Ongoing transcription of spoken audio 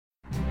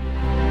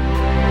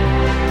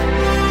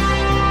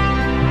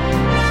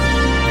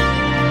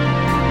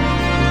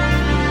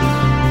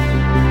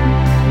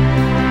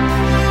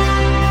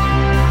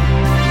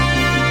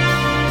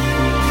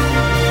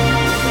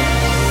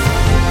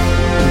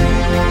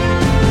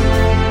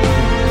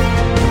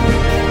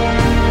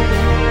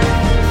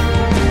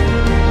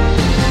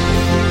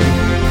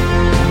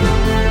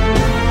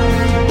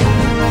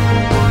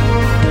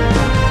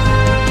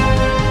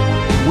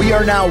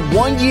are now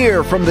 1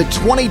 year from the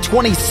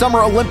 2020 Summer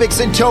Olympics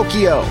in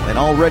Tokyo, and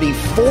already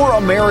 4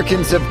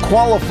 Americans have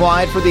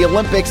qualified for the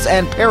Olympics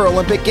and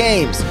Paralympic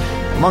Games.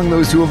 Among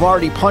those who have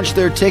already punched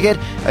their ticket,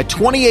 a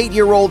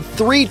 28-year-old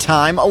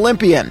 3-time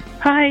Olympian.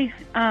 Hi,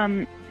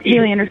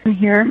 Haley Anderson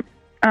here.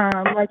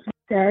 Like you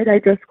said, I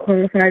just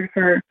qualified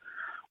for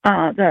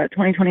the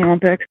 2020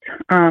 Olympics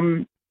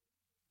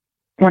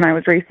when I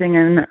was racing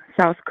in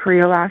South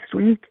Korea last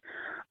week.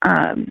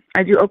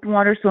 I do open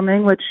water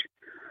swimming, which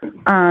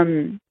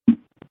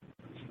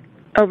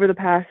over the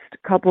past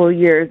couple of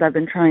years I've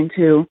been trying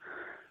to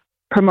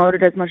promote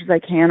it as much as I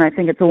can. I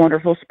think it's a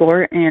wonderful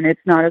sport, and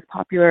it's not as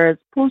popular as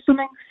pool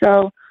swimming.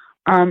 So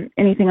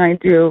anything I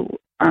do,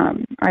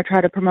 I try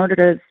to promote it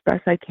as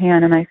best I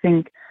can, and I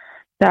think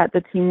that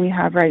the team we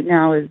have right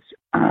now is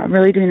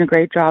really doing a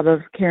great job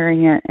of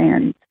carrying it,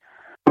 and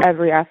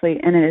every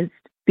athlete in it is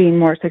being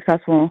more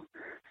successful.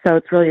 So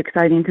it's really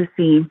exciting to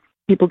see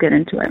people get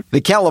into it. The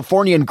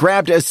Californian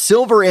grabbed a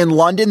silver in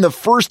London, the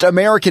first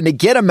American to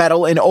get a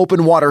medal in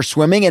open water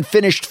swimming, and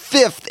finished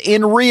 5th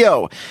in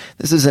Rio.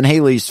 This isn't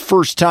Haley's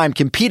first time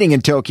competing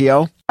in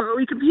Tokyo.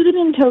 We competed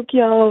in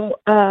Tokyo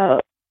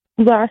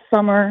last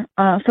summer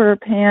for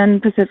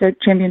Pan Pacific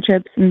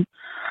Championships, and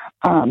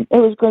it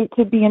was great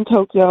to be in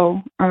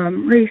Tokyo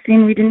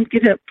racing.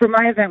 For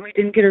my event, we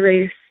didn't get a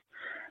race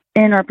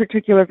in our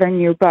particular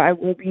venue, but I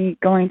will be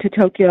going to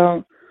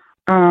Tokyo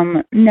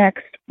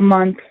next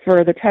month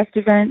for the test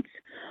event,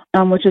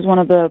 which is one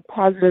of the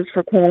positives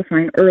for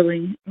qualifying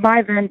early. My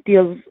event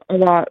deals a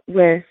lot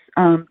with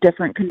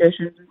different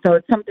conditions, and so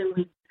it's something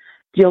we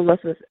deal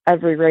with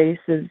every race.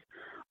 Is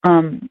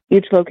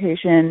each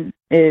location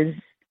is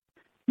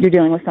you're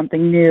dealing with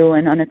something new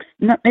and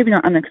maybe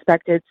not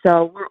unexpected.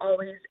 So we're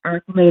always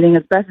acclimating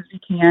as best as we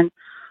can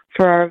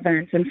for our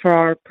events and for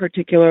our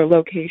particular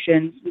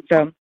locations. And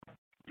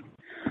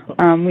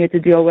so we have to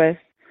deal with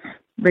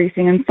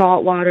racing in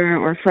salt water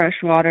or fresh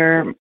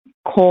water,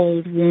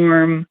 cold,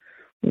 warm,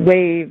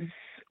 waves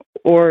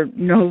or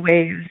no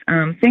waves,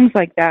 things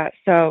like that.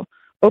 So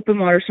open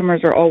water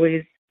swimmers are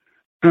always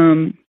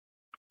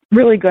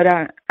really good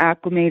at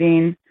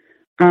acclimating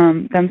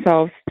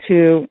themselves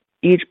to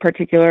each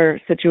particular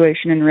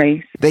situation and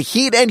race. The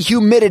heat and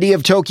humidity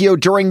of Tokyo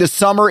during the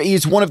summer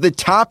is one of the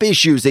top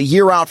issues a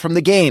year out from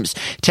the games.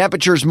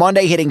 Temperatures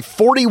Monday hitting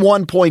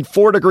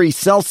 41.4 degrees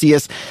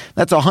Celsius.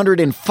 That's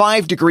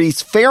 105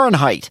 degrees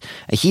Fahrenheit.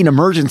 A heat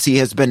emergency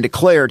has been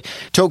declared.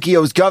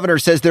 Tokyo's governor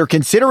says they're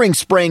considering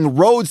spraying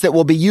roads that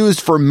will be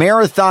used for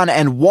marathon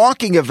and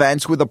walking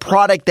events with a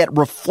product that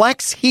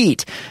reflects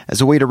heat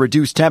as a way to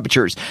reduce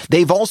temperatures.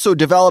 They've also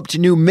developed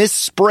new mist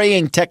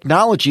spraying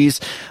technologies.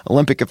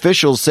 Olympic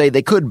officials say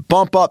they could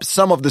bump up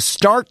some of the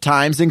start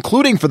times,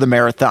 including for the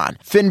marathon.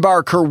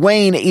 Finbar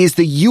Kerwayne is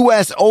the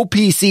U.S.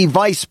 OPC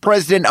Vice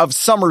President of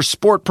Summer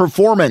Sport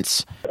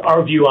Performance.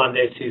 Our view on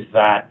this is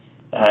that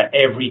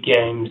every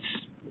Games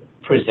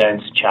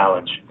presents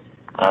challenge.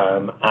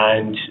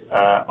 And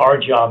our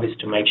job is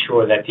to make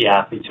sure that the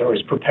athletes are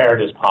as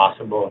prepared as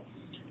possible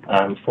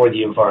for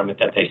the environment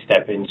that they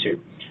step into.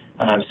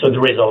 So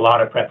there is a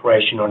lot of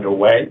preparation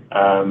underway.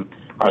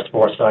 Our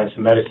sports science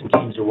and medicine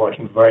teams are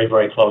working very,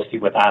 very closely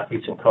with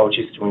athletes and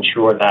coaches to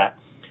ensure that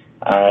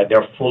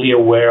they're fully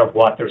aware of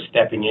what they're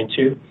stepping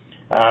into.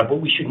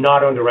 But we should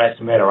not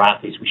underestimate our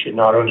athletes. We should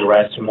not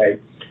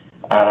underestimate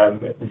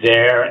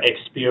their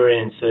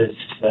experiences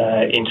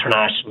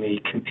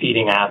internationally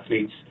competing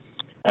athletes.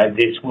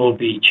 This will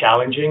be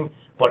challenging,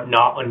 but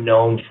not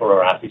unknown for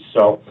our athletes.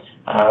 So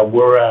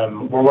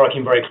we're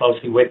working very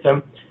closely with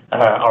them.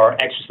 Our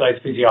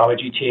exercise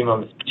physiology team,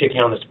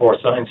 particularly on the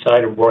sports science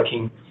side, are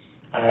working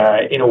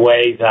in a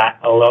way that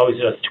allows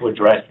us to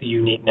address the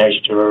unique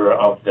nature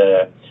of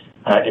the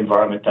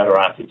environment that our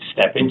athletes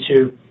step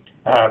into.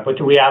 But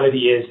the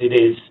reality is,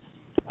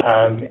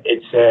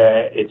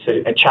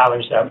 it's a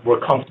challenge that we're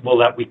comfortable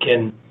that we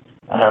can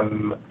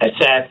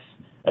assess,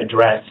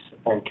 address,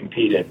 and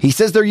compete in. He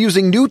says they're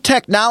using new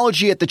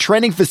technology at the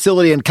training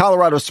facility in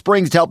Colorado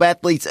Springs to help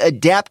athletes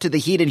adapt to the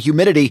heat and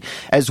humidity,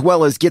 as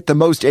well as get the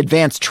most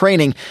advanced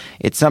training.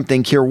 It's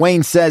something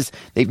Kerwayne says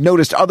they've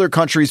noticed other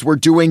countries were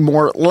doing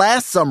more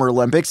last Summer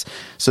Olympics,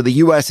 so the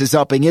U.S. is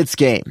upping its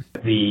game.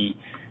 The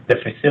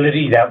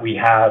facility that we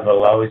have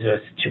allows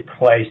us to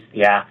place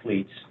the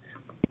athletes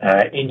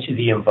into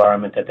the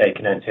environment that they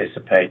can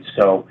anticipate.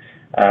 So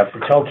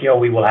for Tokyo,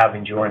 we will have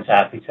endurance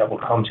athletes that will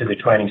come to the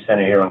training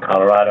center here in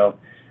Colorado.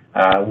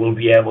 We'll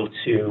be able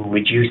to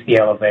reduce the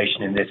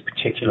elevation in this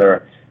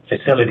particular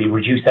facility,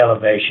 reduce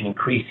elevation,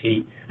 increase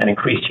heat, and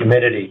increase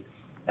humidity.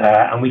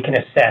 And we can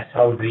assess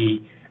how the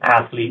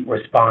athlete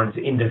responds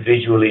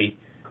individually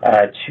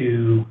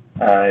to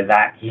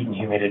that heat and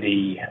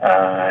humidity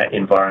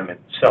environment.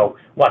 So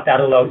what that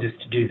allows us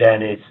to do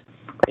then is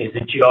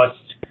adjust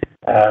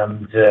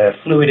the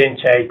fluid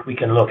intake. We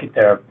can look at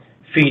their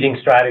feeding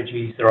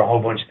strategies. There are a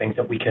whole bunch of things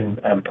that we can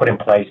put in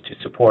place to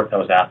support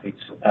those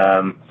athletes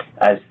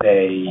as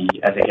they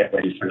get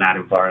ready for that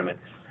environment.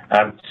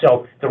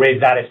 So there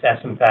is that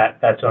assessment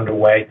that's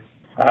underway.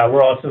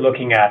 We're also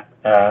looking at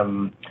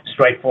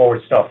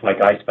straightforward stuff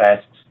like ice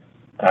vests,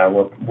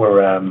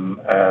 We're in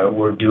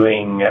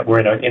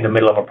the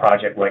middle of a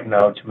project right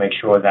now to make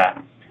sure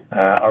that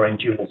our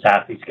endurance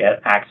athletes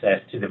get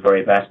access to the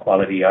very best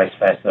quality ice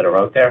vests that are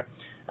out there.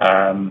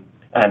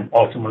 And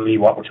ultimately,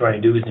 what we're trying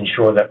to do is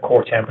ensure that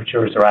core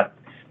temperatures are at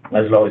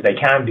as low as they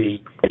can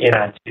be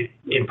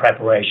in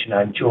preparation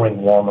and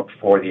during warm-up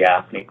for the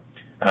athlete.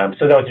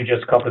 So those are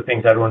just a couple of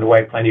things that are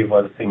underway, plenty of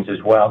other things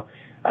as well.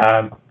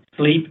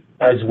 Sleep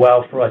as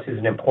well for us is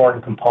an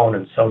important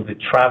component. So the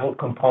travel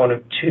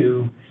component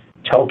to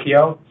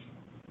Tokyo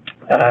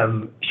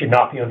should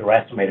not be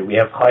underestimated. We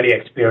have highly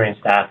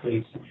experienced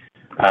athletes,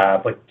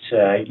 but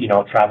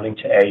traveling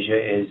to Asia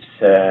is,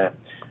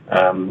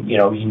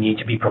 you need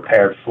to be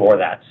prepared for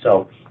that.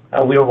 So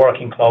we're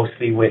working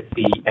closely with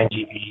the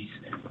NGBs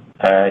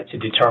to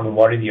determine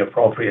what are the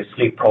appropriate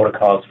sleep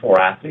protocols for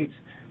athletes,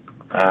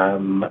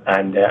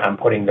 and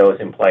putting those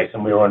in place.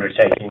 And we were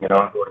undertaking an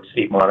ongoing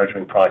sleep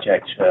monitoring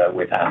project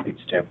with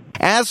athletes too.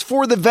 As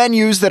for the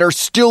venues that are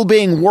still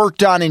being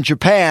worked on in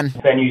Japan,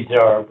 venues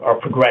are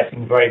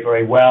progressing very,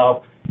 very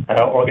well.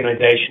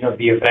 Organization of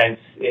the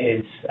events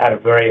is at a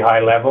very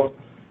high level.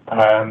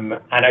 And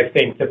I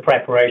think the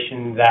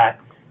preparation that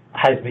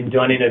has been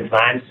done in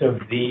advance of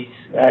these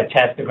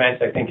test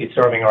events, I think is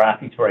serving our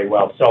athletes very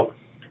well. So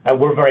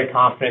we're very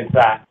confident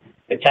that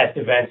the test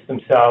events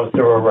themselves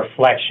are a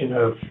reflection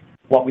of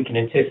what we can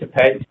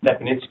anticipate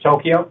stepping into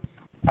Tokyo.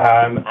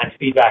 And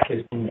feedback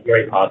has been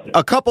very positive.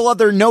 A couple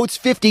other notes.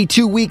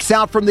 52 weeks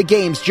out from the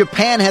Games,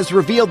 Japan has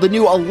revealed the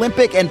new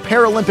Olympic and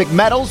Paralympic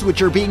medals,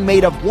 which are being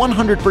made of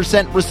 100%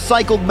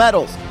 recycled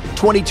metals.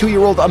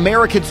 22-year-old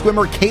American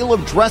swimmer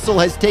Caleb Dressel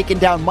has taken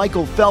down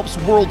Michael Phelps'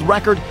 world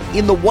record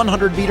in the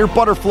 100-meter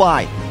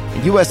butterfly.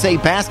 USA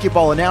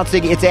Basketball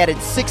announcing it's added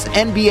 6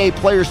 NBA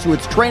players to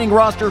its training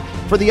roster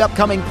for the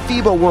upcoming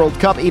FIBA World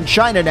Cup in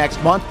China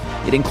next month.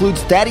 It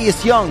includes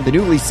Thaddeus Young, the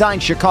newly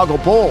signed Chicago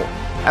Bull.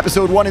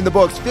 Episode 1 in the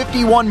books,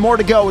 51 more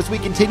to go as we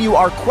continue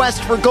our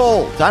quest for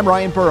gold. I'm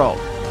Ryan Burrow.